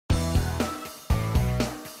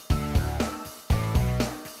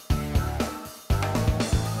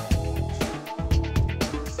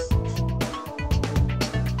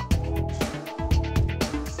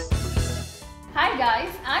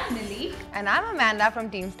And I'm Amanda from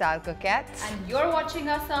Team Style Coquettes. And you're watching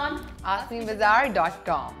us on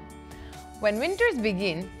AskMe.com. When winters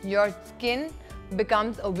begin, your skin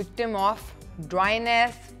becomes a victim of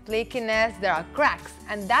dryness, flakiness, there are cracks,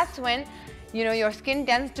 and that's when your skin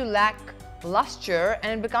tends to lack luster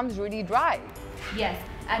and it becomes really dry. Yes,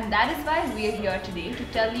 and that is why we are here today to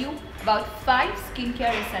tell you about 5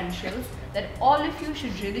 skincare essentials that all of you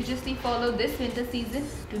should religiously follow this winter season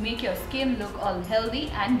to make your skin look all healthy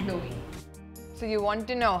and glowy. So you want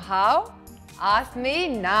to know how? Ask me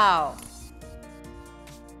now.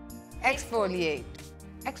 Exfoliate.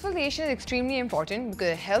 Exfoliation is extremely important because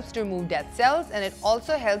it helps to remove dead cells and it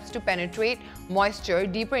also helps to penetrate moisture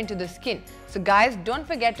deeper into the skin. So guys, don't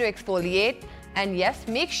forget to exfoliate, and yes,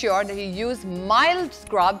 make sure that you use mild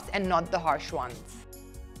scrubs and not the harsh ones.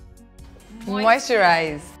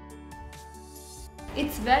 Moisturize.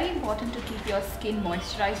 It's very important to keep your skin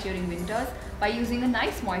moisturized during winters by using a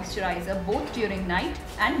nice moisturizer both during night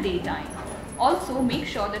and daytime. Also, make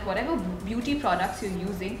sure that whatever beauty products you're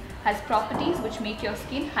using has properties which make your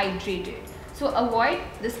skin hydrated. So avoid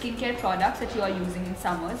the skincare products that you are using in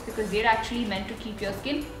summers because they're actually meant to keep your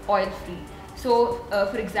skin oil-free. So,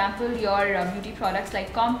 for example, your beauty products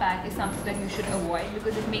like Compact is something that you should avoid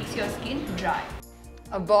because it makes your skin dry.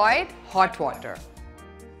 Avoid hot water.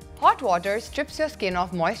 Hot water strips your skin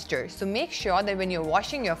of moisture, so make sure that when you're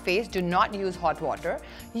washing your face, do not use hot water.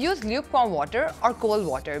 Use lukewarm water or cold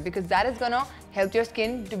water because that is going to help your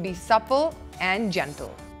skin to be supple and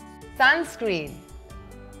gentle. Sunscreen.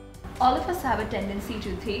 All of us have a tendency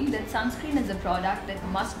to think that sunscreen is a product that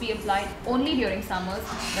must be applied only during summers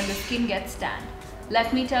when the skin gets tanned.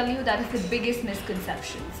 Let me tell you, that is the biggest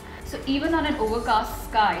misconceptions. So even on an overcast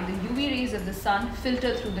sky, the UV rays of the sun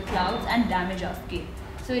filter through the clouds and damage our skin.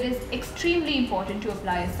 So it is extremely important to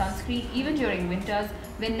apply a sunscreen even during winters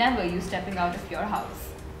whenever you're stepping out of your house.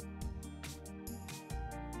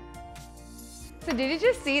 So did you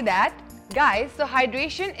just see that? Guys, so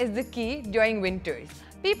hydration is the key during winters.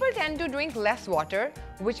 People tend to drink less water,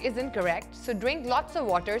 which isn't correct. So drink lots of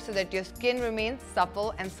water so that your skin remains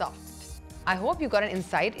supple and soft. I hope you got an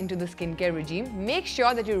insight into the skincare regime. Make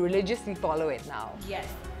sure that you religiously follow it now. Yes,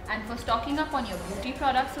 and for stocking up on your beauty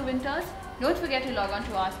products for winters, don't forget to log on to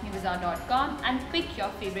AskMe.com and pick your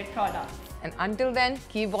favorite products. And until then,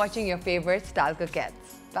 keep watching your favorite Style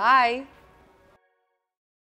Coquettes. Bye!